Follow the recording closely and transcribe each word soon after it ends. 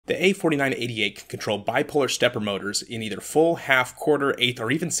The A4988 can control bipolar stepper motors in either full, half, quarter, eighth, or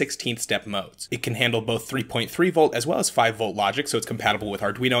even 16th step modes. It can handle both 3.3 volt as well as 5 volt logic, so it's compatible with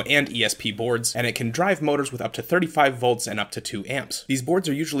Arduino and ESP boards, and it can drive motors with up to 35 volts and up to 2 amps. These boards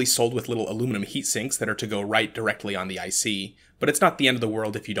are usually sold with little aluminum heat sinks that are to go right directly on the IC, but it's not the end of the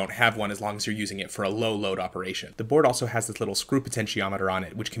world if you don't have one as long as you're using it for a low load operation. The board also has this little screw potentiometer on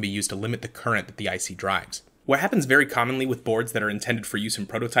it, which can be used to limit the current that the IC drives. What happens very commonly with boards that are intended for use in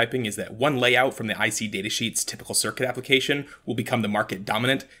prototyping is that one layout from the IC datasheet's typical circuit application will become the market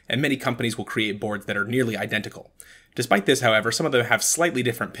dominant, and many companies will create boards that are nearly identical. Despite this, however, some of them have slightly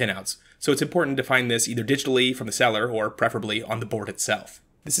different pinouts, so it's important to find this either digitally from the seller or preferably on the board itself.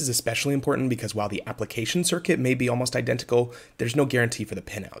 This is especially important because while the application circuit may be almost identical, there's no guarantee for the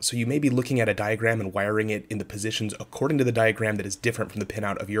pinout. So you may be looking at a diagram and wiring it in the positions according to the diagram that is different from the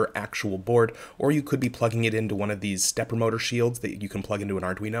pinout of your actual board, or you could be plugging it into one of these stepper motor shields that you can plug into an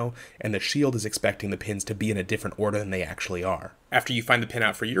Arduino, and the shield is expecting the pins to be in a different order than they actually are. After you find the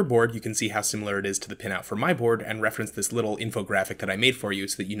pinout for your board, you can see how similar it is to the pinout for my board and reference this little infographic that I made for you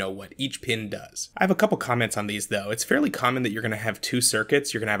so that you know what each pin does. I have a couple comments on these though. It's fairly common that you're going to have two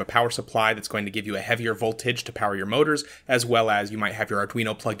circuits. You're going to have a power supply that's going to give you a heavier voltage to power your motors, as well as you might have your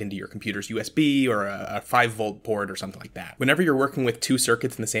Arduino plugged into your computer's USB or a 5-volt port or something like that. Whenever you're working with two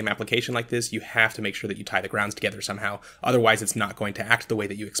circuits in the same application like this, you have to make sure that you tie the grounds together somehow. Otherwise, it's not going to act the way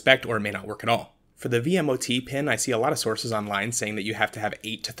that you expect, or it may not work at all. For the VMOT pin, I see a lot of sources online saying that you have to have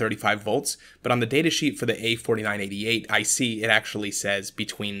 8 to 35 volts, but on the datasheet for the A4988 IC, it actually says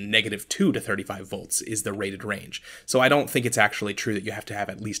between -2 to 35 volts is the rated range. So I don't think it's actually true that you have to have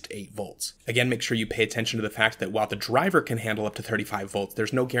at least 8 volts. Again, make sure you pay attention to the fact that while the driver can handle up to 35 volts,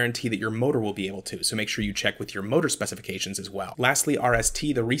 there's no guarantee that your motor will be able to, so make sure you check with your motor specifications as well. Lastly,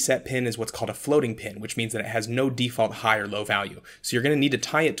 RST, the reset pin, is what's called a floating pin, which means that it has no default high or low value. So you're going to need to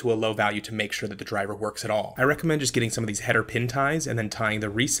tie it to a low value to make sure that the driver works at all. I recommend just getting some of these header pin ties and then tying the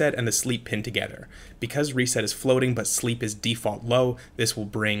reset and the sleep pin together. Because reset is floating but sleep is default low, this will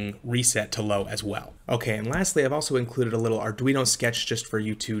bring reset to low as well. Okay, and lastly, I've also included a little Arduino sketch just for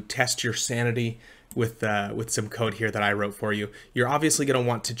you to test your sanity with some code here that I wrote for you. You're obviously going to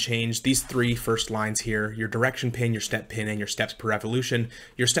want to change these 3 first lines here: your direction pin, your step pin, and your steps per revolution.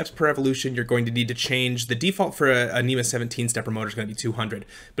 Your steps per revolution, you're going to need to change. The default for a Nema 17 stepper motor is going to be 200,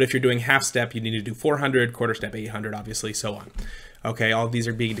 but if you're doing half step, you need to do 400, quarter step 800, obviously, so on. Okay, all of these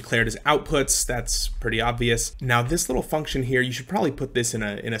are being declared as outputs. That's pretty obvious. Now, this little function here, you should probably put this in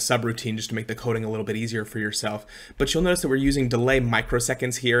a subroutine just to make the coding a little bit easier for yourself. But you'll notice that we're using delay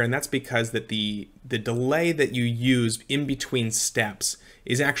microseconds here, and that's because that the delay that you use in between steps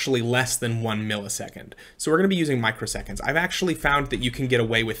is actually less than 1 millisecond. So we're going to be using microseconds. I've actually found that you can get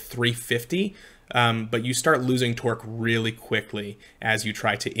away with 350. But you start losing torque really quickly as you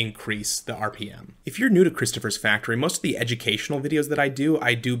try to increase the RPM. If you're new to Christopher's Factory, most of the educational videos that I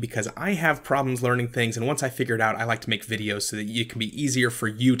do because I have problems learning things, and once I figure it out, I like to make videos so that it can be easier for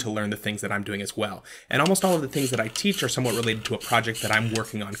you to learn the things that I'm doing as well. And almost all of the things that I teach are somewhat related to a project that I'm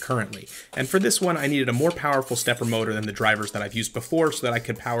working on currently. And for this one, I needed a more powerful stepper motor than the drivers that I've used before so that I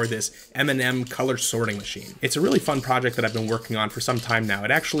could power this M&M color sorting machine. It's a really fun project that I've been working on for some time now.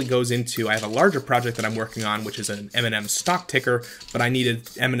 It actually goes into, I have a larger project that I'm working on, which is an M&M stock ticker, but I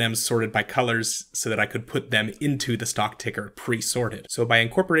needed M&Ms sorted by colors so that I could put them into the stock ticker pre-sorted. So by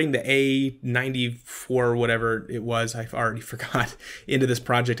incorporating the A94, whatever it was, I already forgot, into this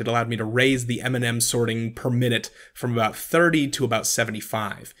project, it allowed me to raise the M&M sorting per minute from about 30 to about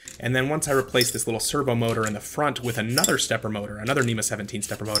 75. And then once I replaced this little servo motor in the front with another stepper motor, another Nema 17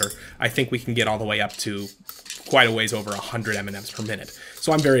 stepper motor, I think we can get all the way up to quite a ways over 100 M&Ms per minute.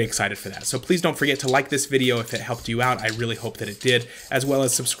 So I'm very excited for that. So please don't forget to like this video if it helped you out. I really hope that it did, as well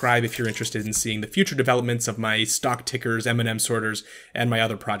as subscribe if you're interested in seeing the future developments of my stock tickers, M&M sorters, and my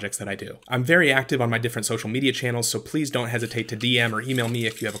other projects that I do. I'm very active on my different social media channels, so please don't hesitate to DM or email me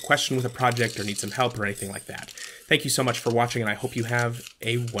if you have a question with a project or need some help or anything like that. Thank you so much for watching, and I hope you have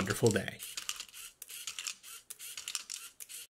a wonderful day.